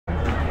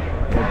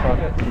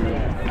Yeah.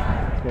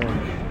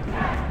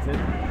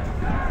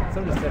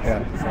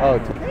 Oh,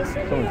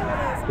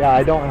 yeah,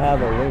 I don't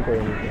have a link or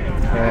anything.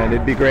 And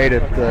it'd be great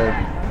if the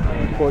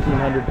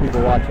 1,400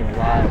 people watching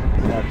live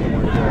had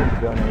somewhere to go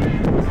to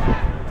donate.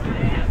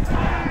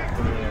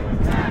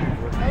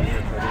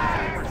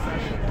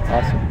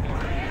 Awesome.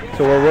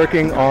 So we're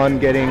working on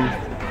getting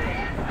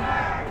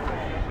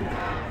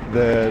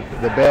the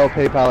bail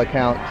PayPal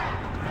account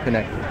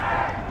connected.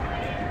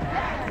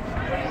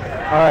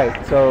 All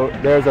right, so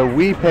there's a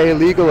WePay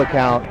legal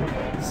account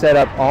set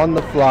up on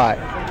the fly.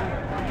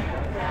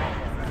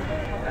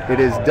 It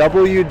is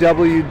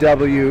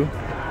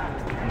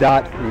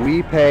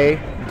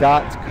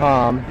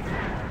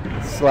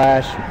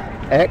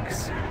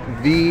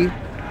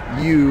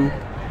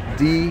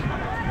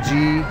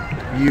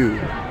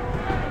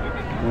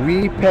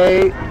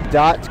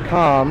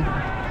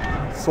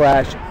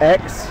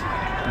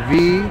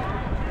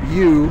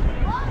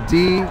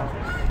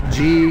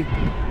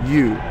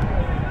wepay.com/xvudgu.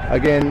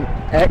 Again,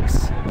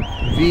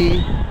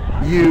 xvudg.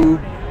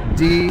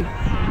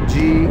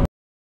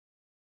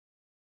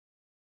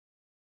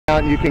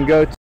 You can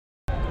go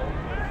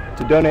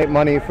to donate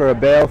money for a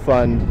bail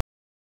fund.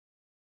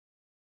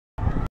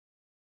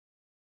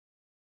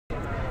 Yeah,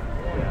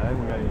 I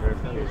haven't got any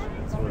verification.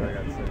 That's what I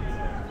got sent.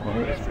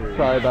 Well, it's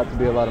probably about to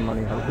be a lot of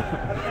money.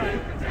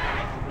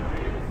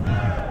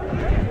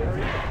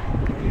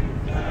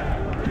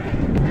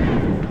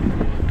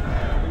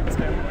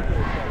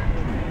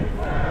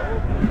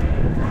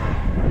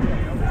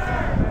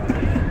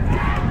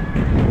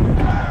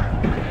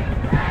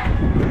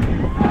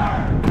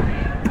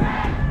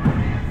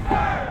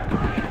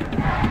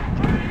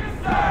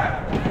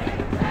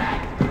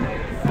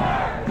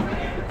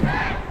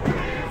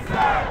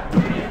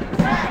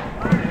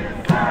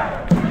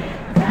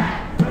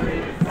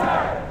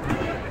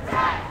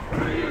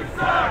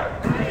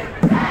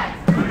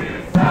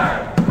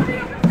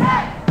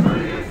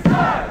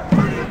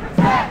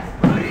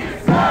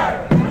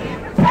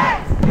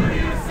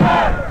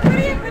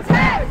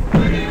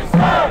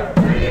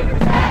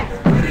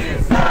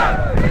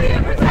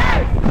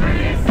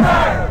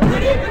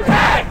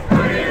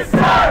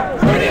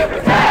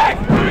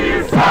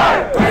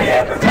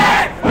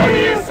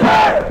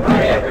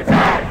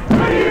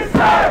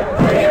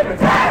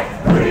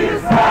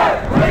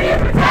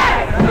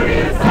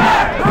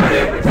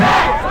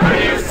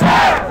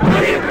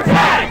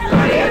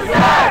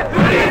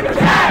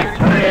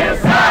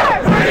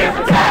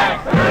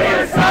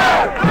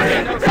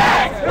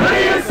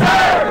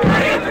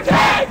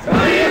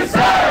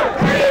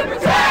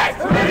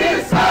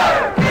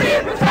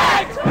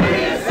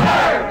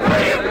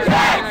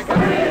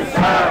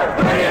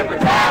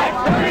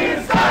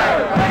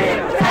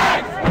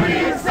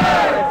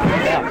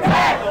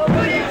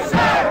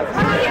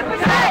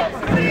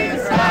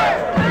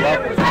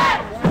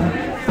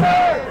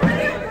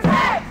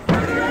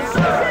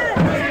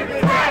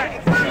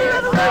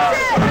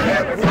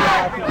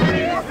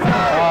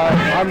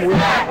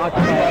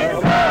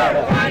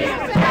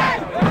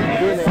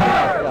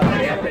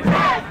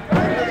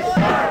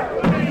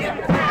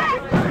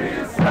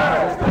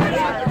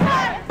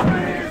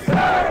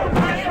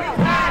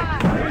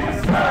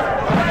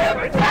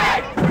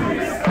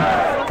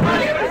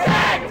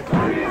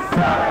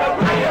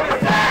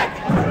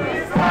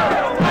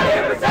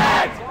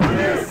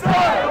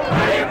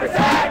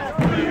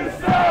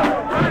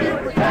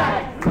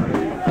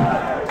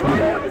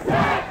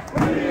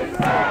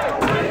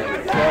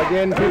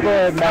 People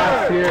have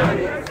masked here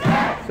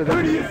so that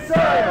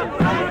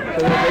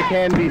they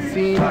can be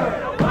seen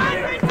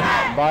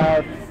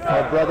by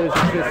our brothers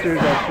and sisters,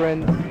 our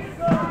friends,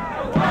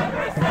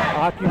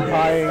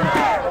 occupying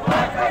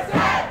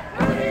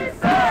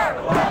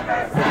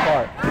the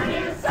park.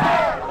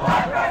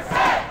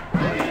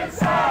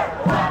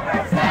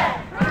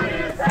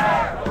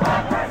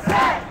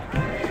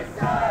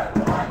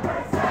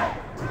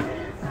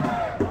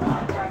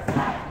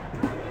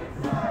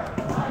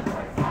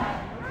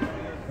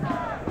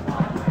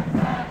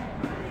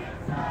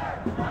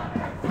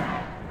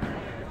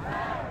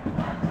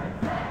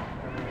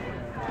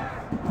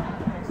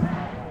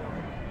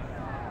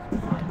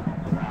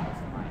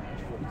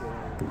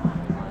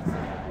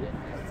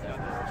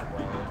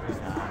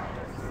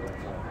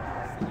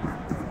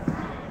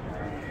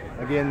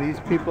 Again, these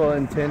people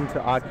intend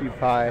to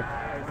occupy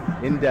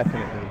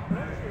indefinitely.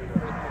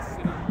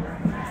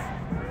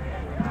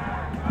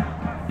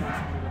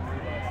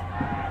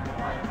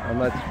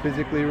 Unless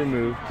physically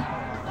removed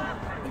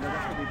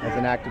as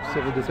an act of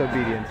civil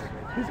disobedience,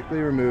 physically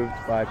removed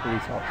by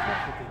police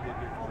officers.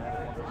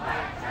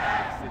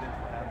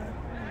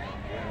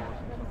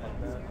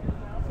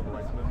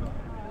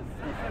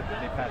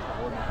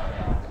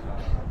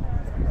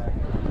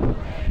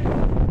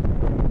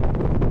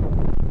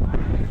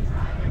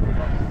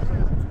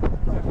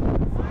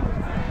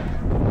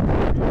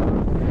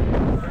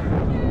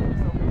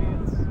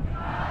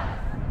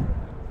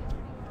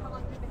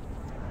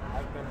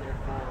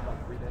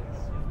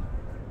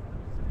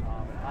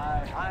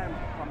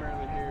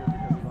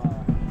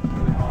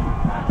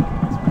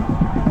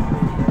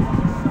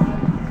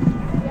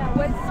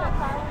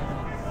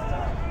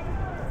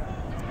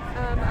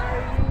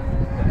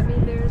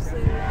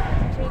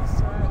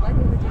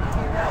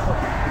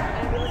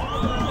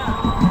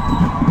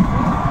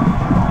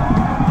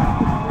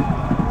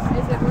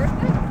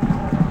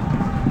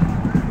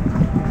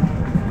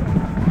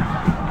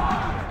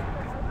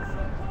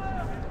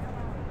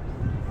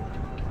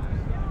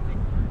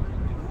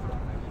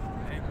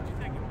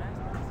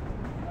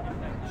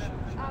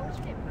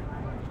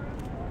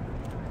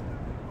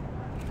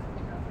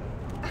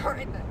 All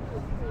right then.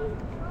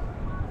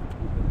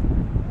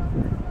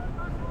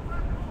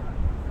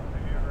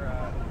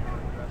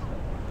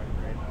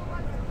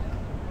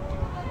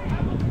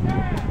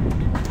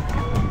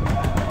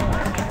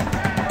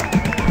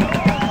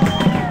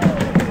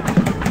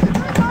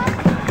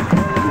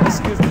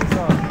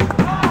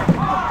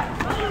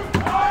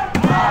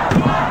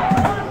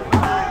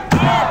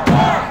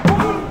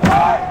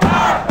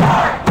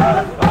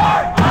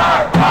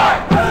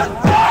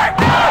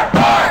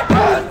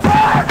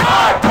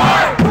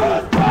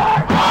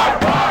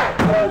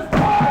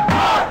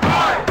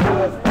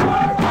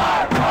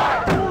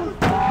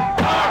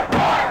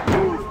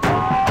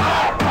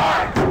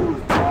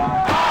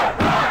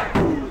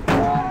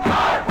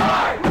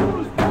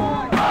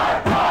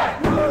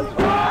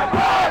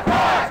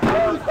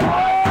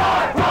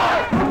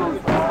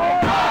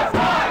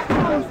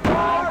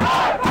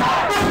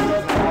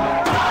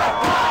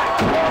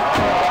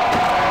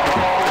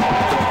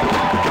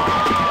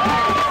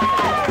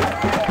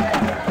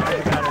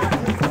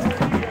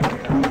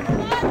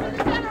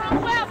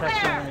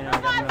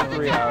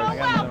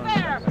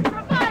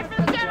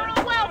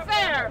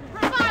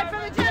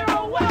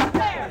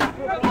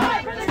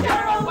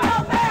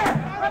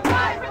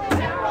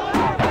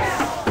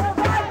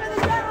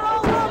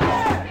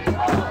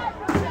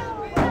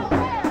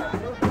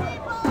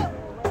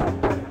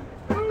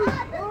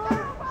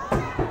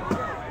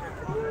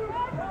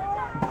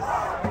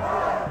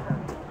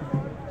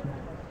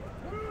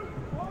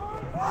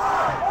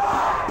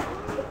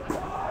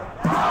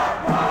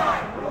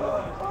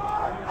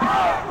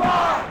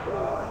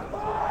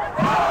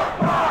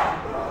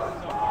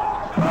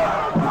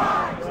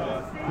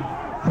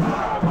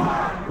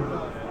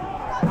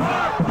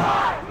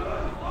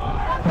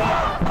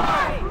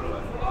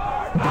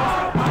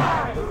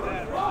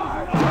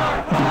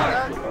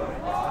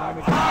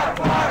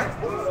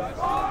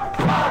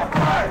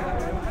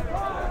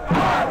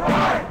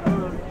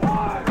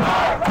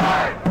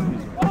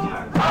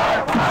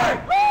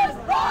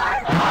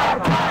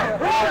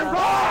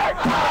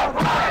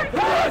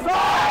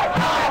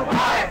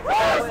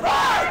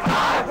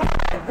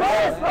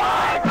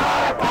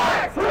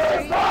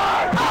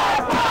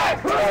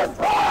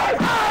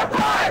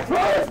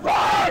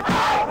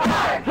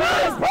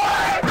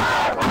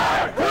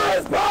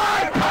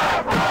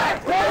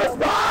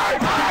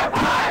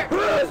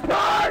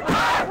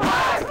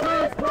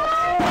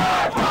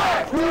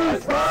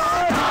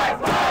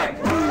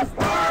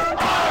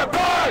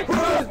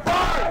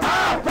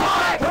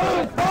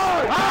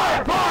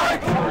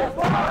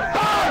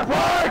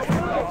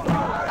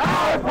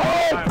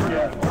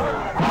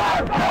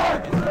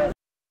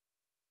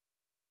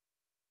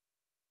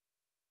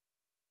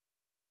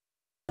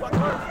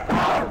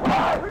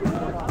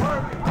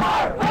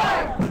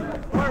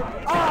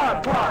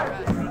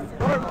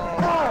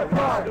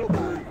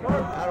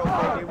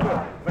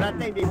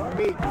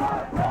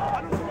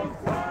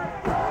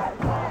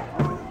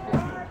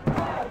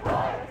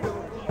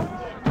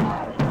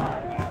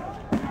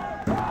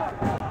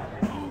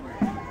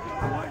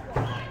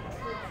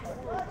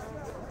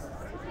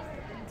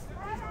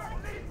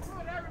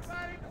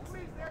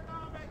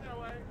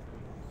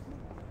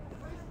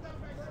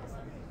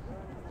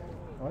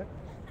 What?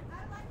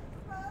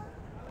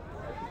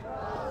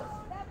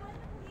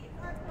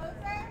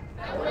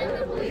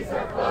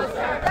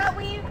 That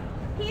we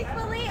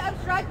peacefully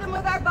obstruct them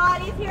with our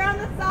bodies here on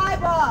the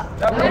sidewalk.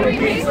 That we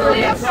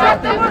peacefully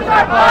obstruct them with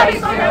our bodies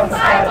here on the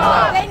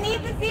sidewalk. They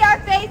need to see our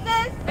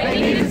faces.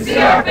 They need to see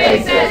our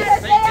faces.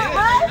 They are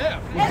us.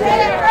 And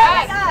they are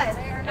serving us.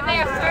 And they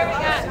are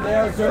serving us. They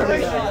are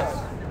serving us.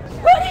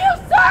 Who do you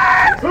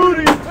serve? Who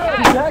do you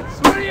serve?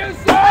 Who do you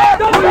serve?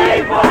 The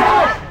people!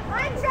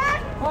 I'm Jack.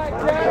 Hi,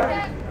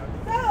 Jack.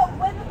 So,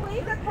 when the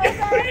police are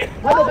closer,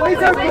 When the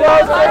police are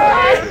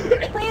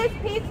closer, please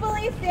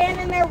peacefully stand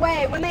in their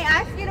way. When they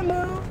ask you to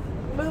move,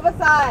 move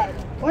aside.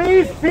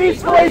 please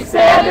peacefully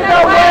stand in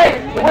their way.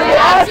 When they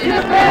ask you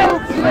to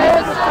move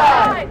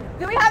aside.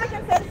 Do we have a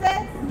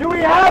consensus? Do we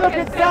have a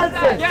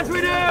consensus? Yes,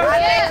 we do.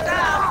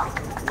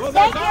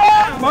 Thank you.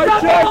 My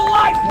check!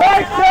 My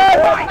check!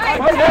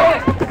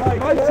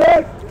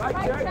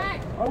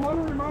 I want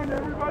to remind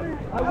everybody.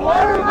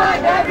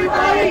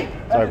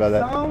 Sorry about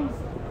that. It sounds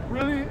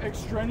really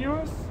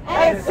extraneous.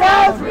 It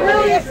sounds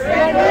really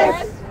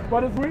extraneous.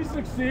 But if we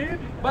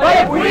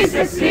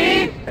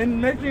succeed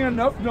in making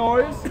enough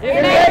noise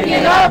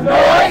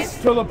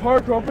till the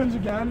park opens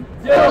again,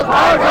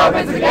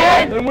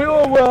 then we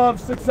will have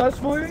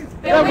successfully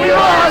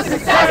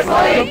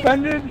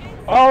defended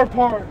our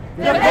park.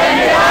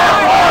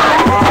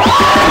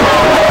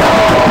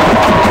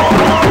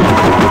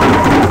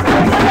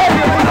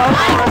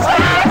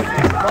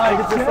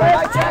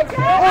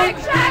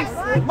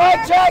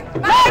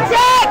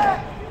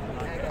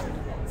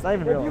 It's not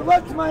even real. If you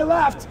look to my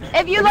left,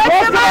 If you look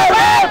to my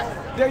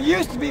left, there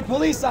used to be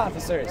police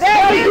officers.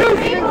 there used to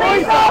be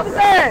police officers.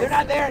 They're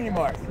not there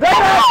anymore.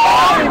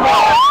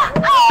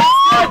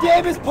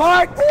 Davis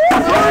Park,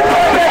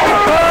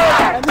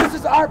 and this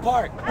is our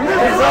park.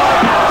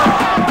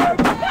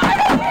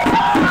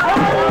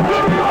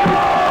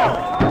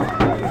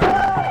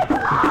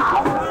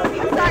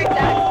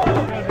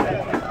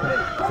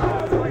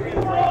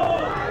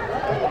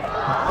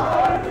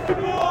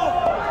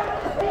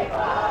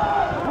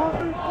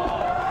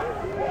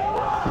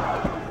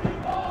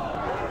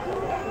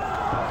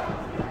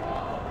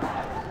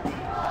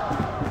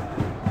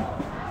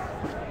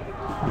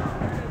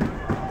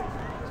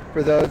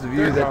 for those of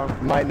you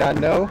that might not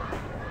know,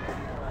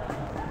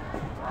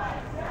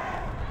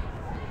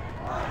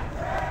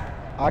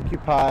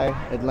 Occupy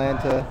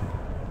Atlanta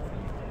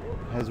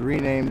has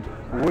renamed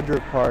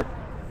Woodruff Park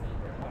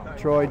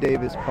Troy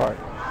Davis Park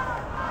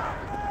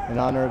in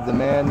honor of the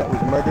man that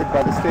was murdered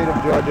by the state of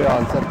Georgia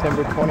on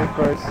September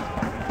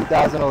 21st,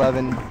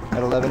 2011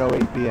 at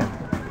 11:08 p.m.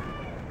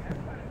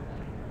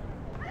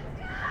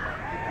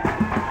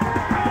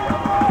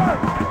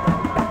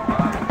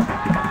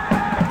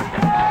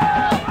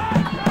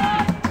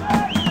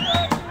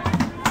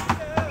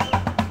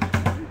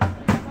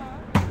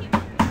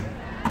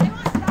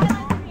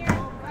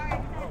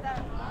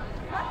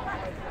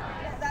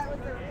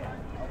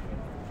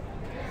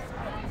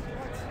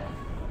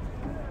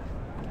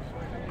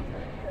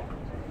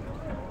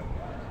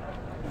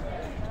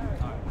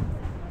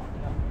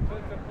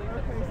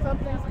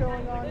 Something's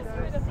going on,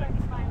 guys.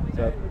 What's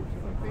up?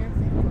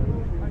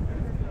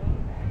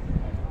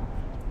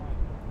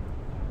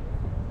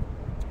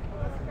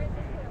 Some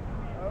fancy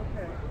people.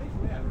 Okay.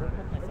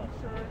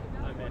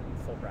 I'm in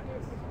full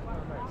practice.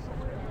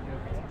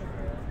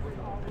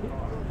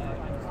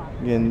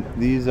 Again,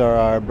 these are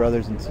our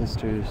brothers and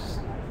sisters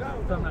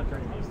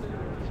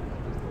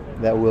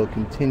that will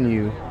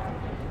continue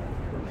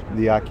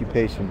the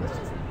occupation.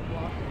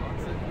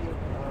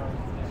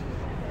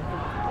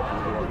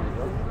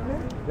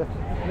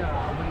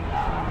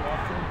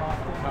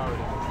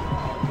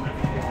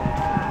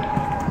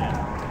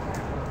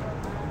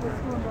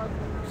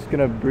 Just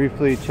gonna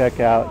briefly check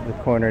out the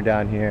corner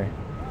down here.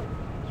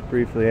 Just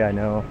briefly, I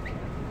know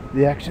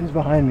the action's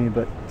behind me,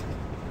 but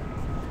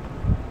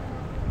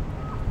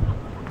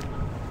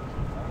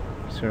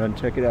just gonna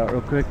check it out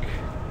real quick.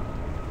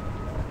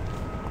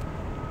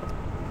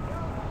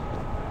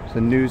 There's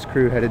a news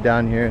crew headed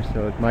down here,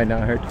 so it might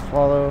not hurt to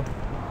follow.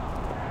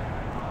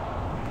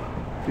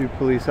 A few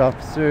police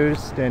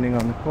officers standing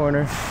on the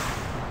corner.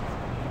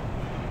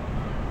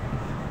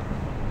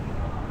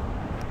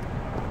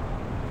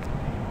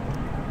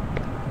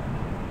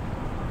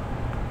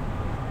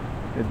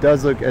 It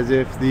does look as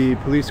if the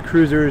police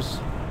cruisers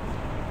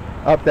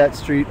up that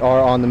street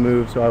are on the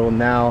move, so I will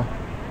now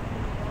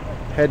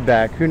head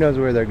back. Who knows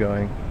where they're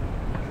going?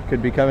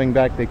 Could be coming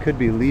back, they could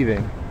be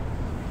leaving.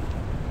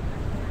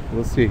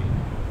 We'll see.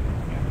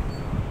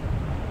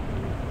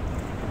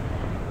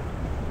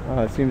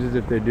 It seems as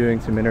if they're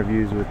doing some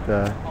interviews with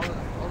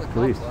all the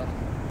police.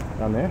 cops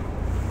Down there?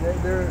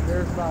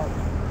 There's about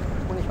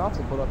 20 cops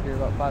that pulled up here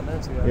about 5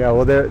 minutes ago. Yeah,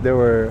 well there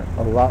were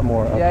a lot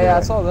more up there. Yeah,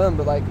 I saw them,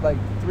 but like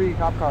 3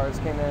 cop cars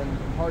came in and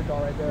parked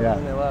all right there, Yeah.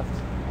 and then they left.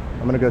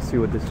 I'm gonna go see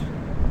what this is.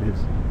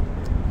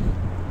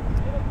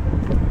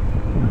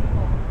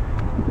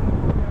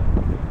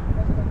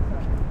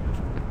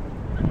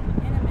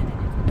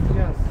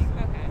 Yes.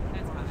 Okay,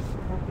 that's fine.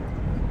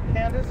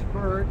 Candace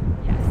Bird,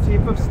 Yes.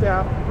 Chief of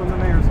Staff from the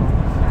Mayor's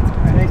Office. That's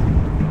correct. Thank you.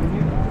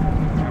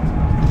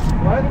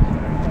 What?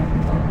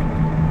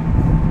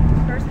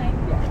 First name?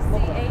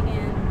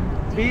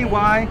 C-A-N.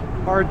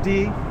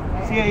 B-Y-R-D,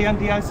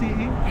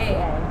 C-A-N-D-I-C-E?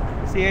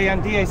 A.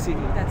 C-A-N-D-A-C-E.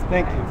 That's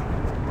Thank correct.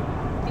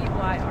 you.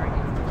 B-Y-R-D.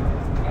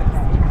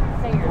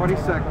 40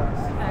 seconds.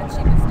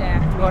 Chief of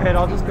Staff. Go ahead,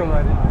 I'll just go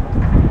right in.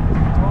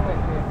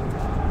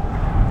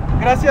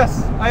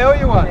 Gracias. I owe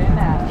you one. It's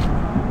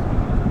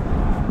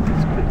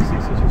good to see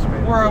such a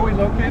strange. Where are we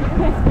located?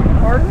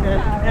 Park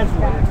and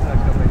Edgewood,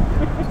 exactly.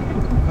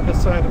 On the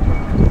side of Park.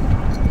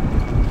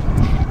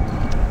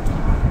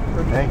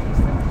 Hey,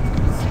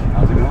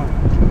 how's it going?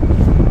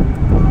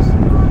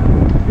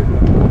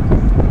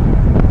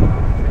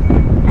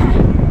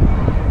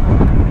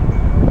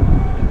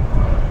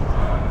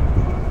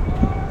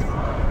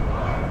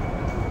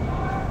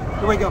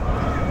 Here we go.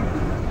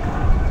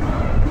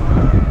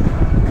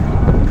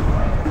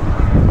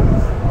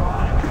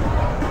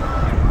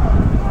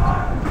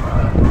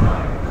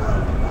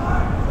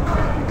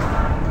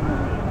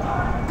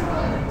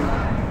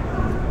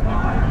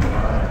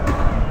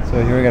 So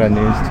here we got a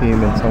news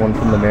team and someone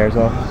from the mayor's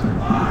office.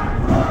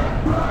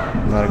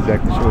 I'm not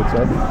exactly sure what's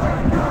up.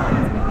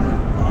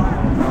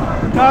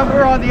 Now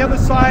we're on the other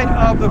side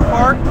of the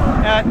park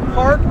at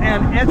Park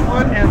and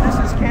Edgewood, and this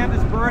is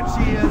Candace Bird.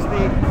 She is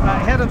the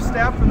head of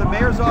staff from the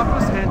mayor's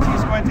office, and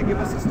she's going to give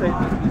us a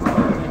statement.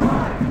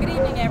 Good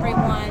evening,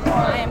 everyone.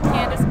 I am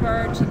Candace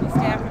Bird, Chief of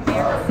Staff from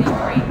Mayor Christine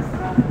Reese.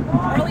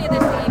 Earlier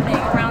this evening,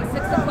 around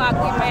 6 o'clock,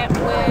 we met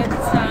with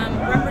some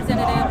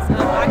representatives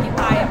of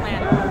Occupy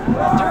Atlanta.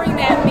 During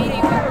that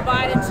meeting, we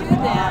provided to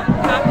them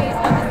copies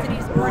of the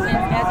city's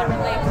ordinance as it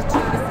relates to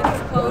the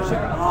city's closure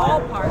of all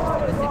parks in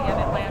the city of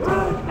Atlanta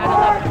at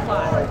 11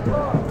 o'clock.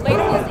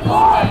 Later this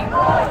evening,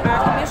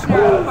 our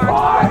Commissioner of Parks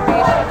and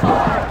Recreation and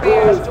Public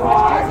Affairs,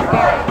 George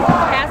Dewsbury,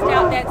 passed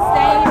out that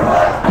same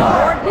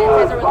ordinance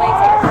as it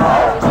relates to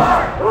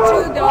closure to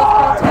those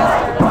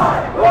protesters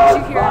that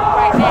you hear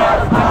right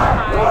now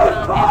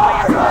of Occupy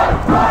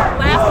Atlanta.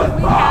 Lastly,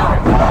 we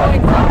have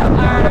deployed some of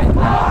our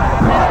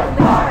police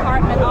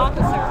department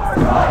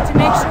officers to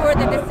make sure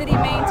that the city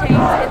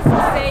maintains its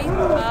safe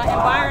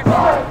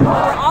environment. But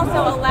we're also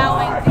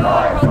allowing the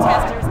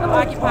protesters of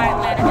Occupy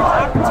Atlanta an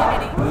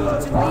opportunity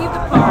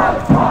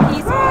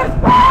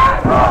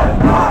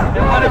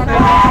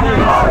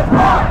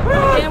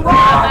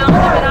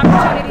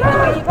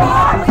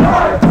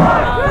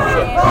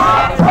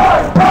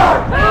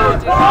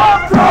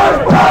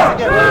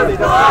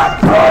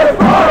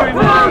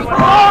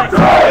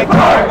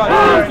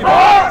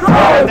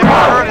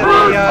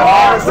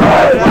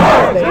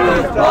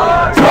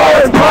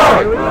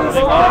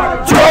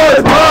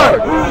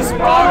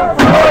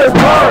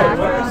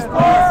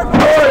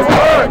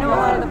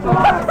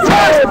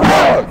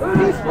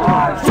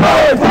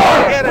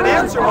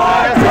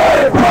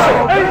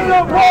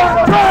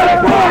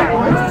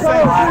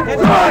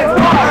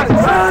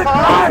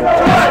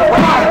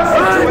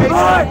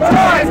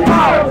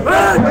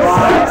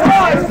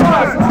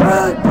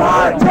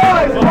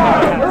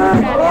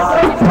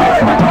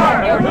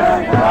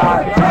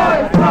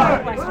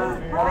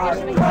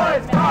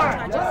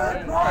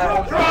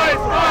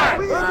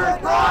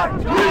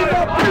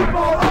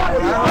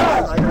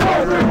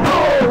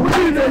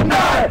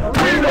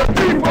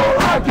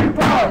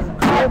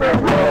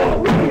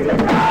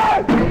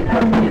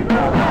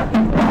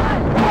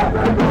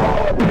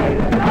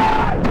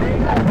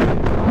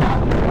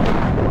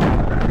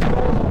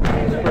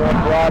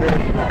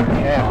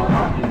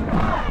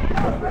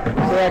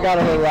got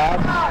a little loud.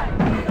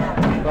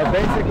 But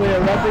basically a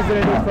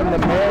representative from the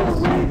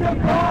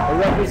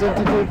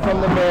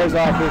mayor's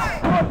office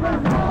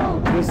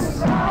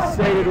just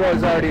stated what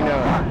was already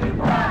known.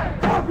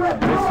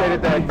 They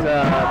stated that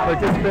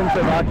participants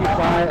of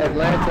Occupy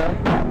Atlanta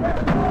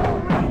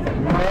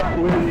met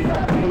with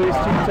Police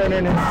Chief Turner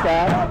and his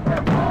staff,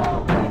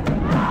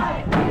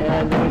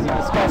 and there was a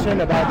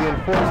discussion about the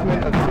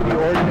enforcement of city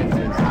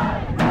ordinances.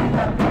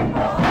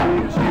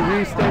 She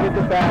restated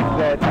the fact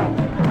that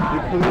the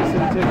police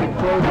intend to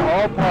close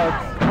all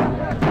parks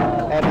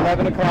at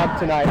 11 o'clock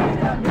tonight.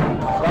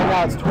 Right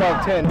now it's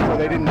 12:10, so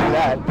they didn't do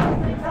that.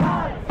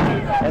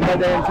 And that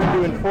they intend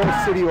to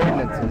enforce city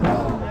ordinances.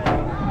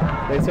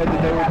 They said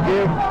that they would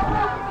give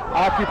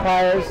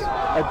occupiers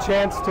a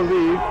chance to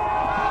leave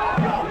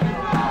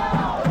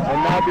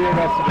and not be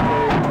arrested if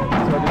they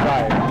so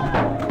desired.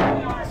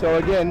 So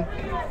again,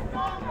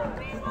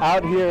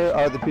 out here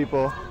are the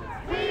people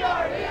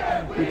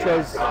who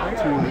chose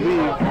to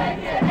leave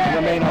and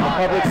remain on the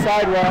public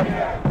sidewalk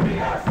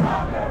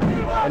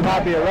and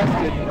not be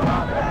arrested.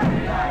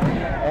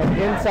 And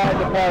inside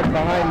the park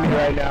behind me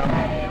right now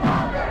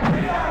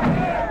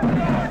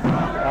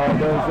are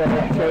those that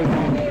have chosen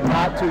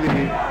not to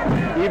leave,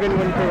 even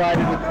when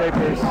provided with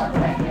papers of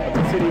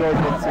the city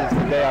ordinances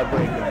that they are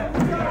breaking.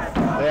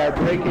 They are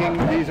breaking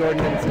these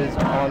ordinances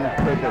on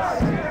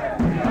purpose.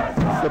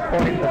 It's the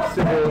point of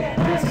civil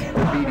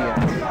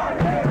disobedience.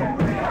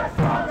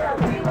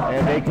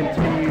 And they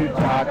continue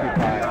to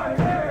occupy.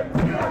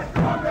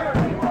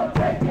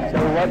 So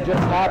what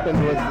just happened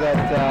was that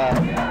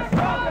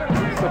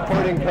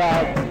supporting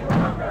crowd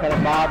kind of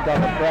mobbed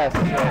on the press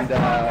and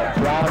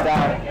drowned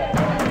out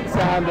the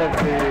sound of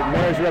the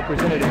mayor's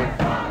representative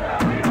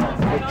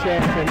with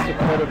chants in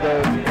support of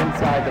those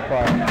inside the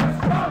park.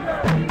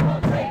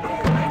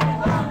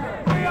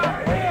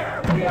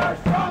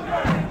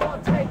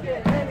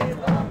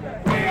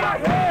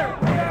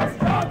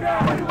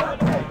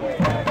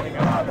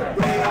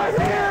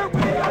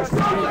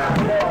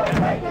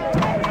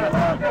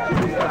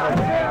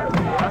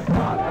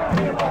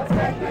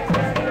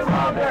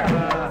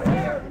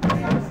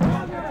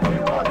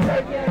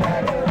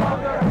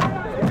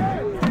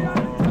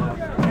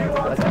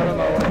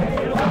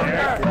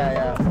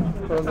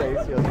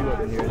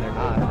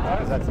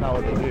 That's not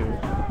what they do.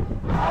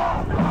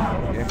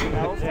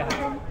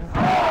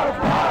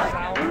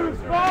 Who's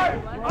fight?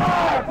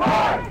 Our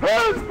part!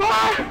 Who's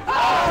fight?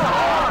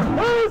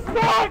 Who's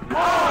fight?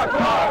 Our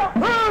part!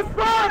 Who's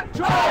fight?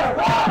 Our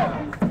part!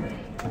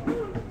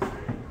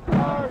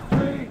 Our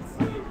streets!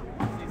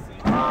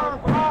 Our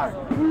part!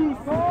 Who's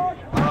fight?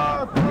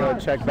 Our part! Go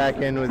check back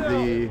in with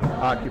the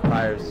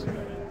occupiers.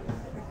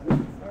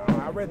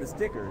 I read the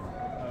sticker.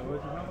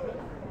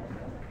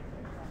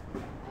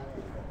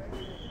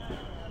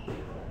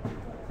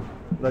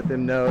 Let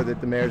them know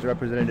that the mayor's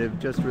representative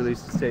just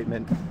released a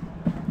statement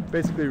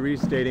basically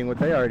restating what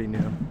they already knew.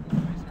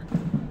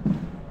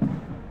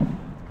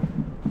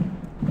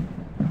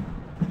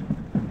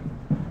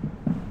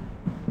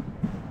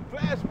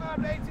 Flash mob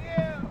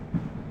ATL!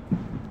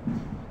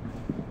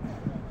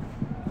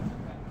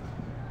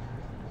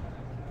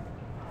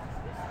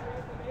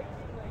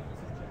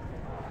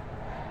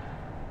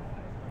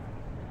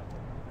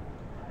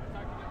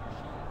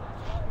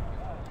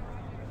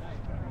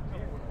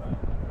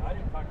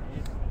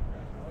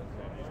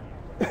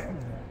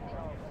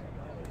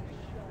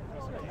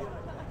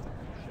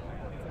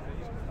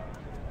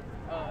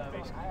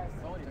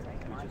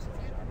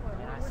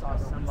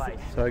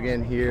 So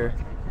again, here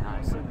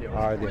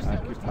are the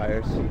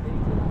occupiers.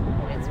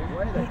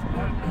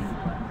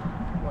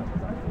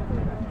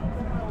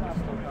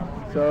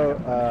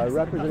 So a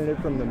representative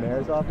from the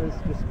mayor's office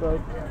just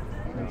spoke,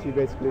 and she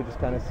basically just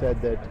kind of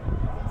said that,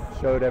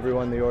 showed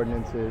everyone the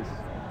ordinances,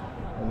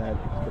 and that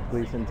the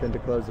police intend to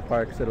close the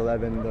parks at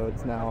 11, though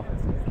it's now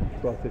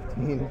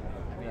 12:15.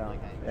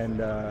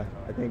 And I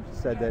think she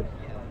said that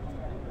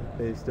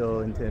they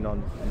still intend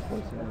on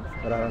enforcing it,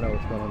 but I don't know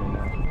what's going on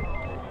now.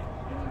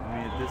 I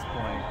mean, at this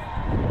point,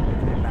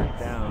 if they back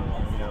down,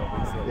 you know,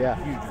 it's a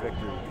huge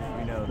victory.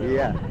 We know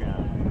they're on the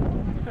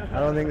ground. I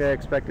don't think they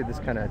expected this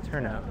kind of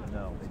turnout.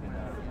 No, they did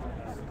not.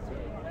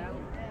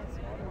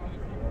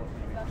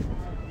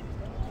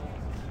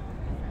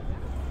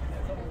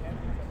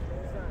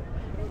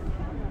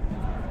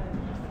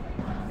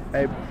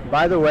 Hey,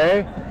 by the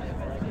way,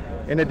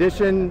 in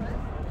addition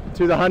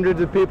to the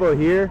hundreds of people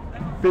here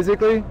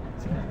physically,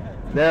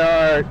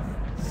 there are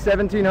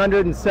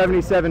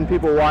 1,777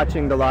 people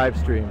watching the live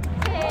stream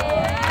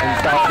in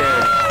South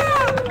Bay.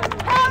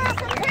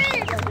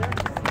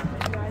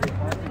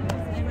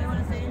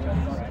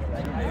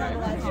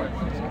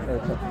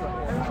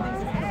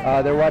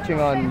 They're watching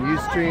on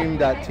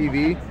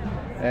Ustream.tv,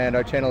 and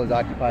our channel is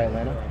Occupy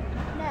Atlanta.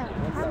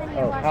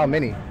 Oh, how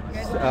many?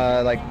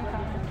 Like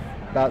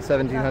about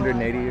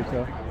 1,780 or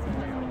so.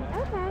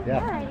 Okay.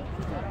 Yeah.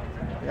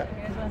 Yeah.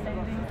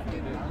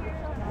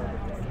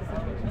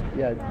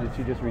 Yeah. Did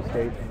she just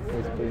restate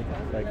basically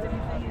like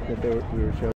that we were showing?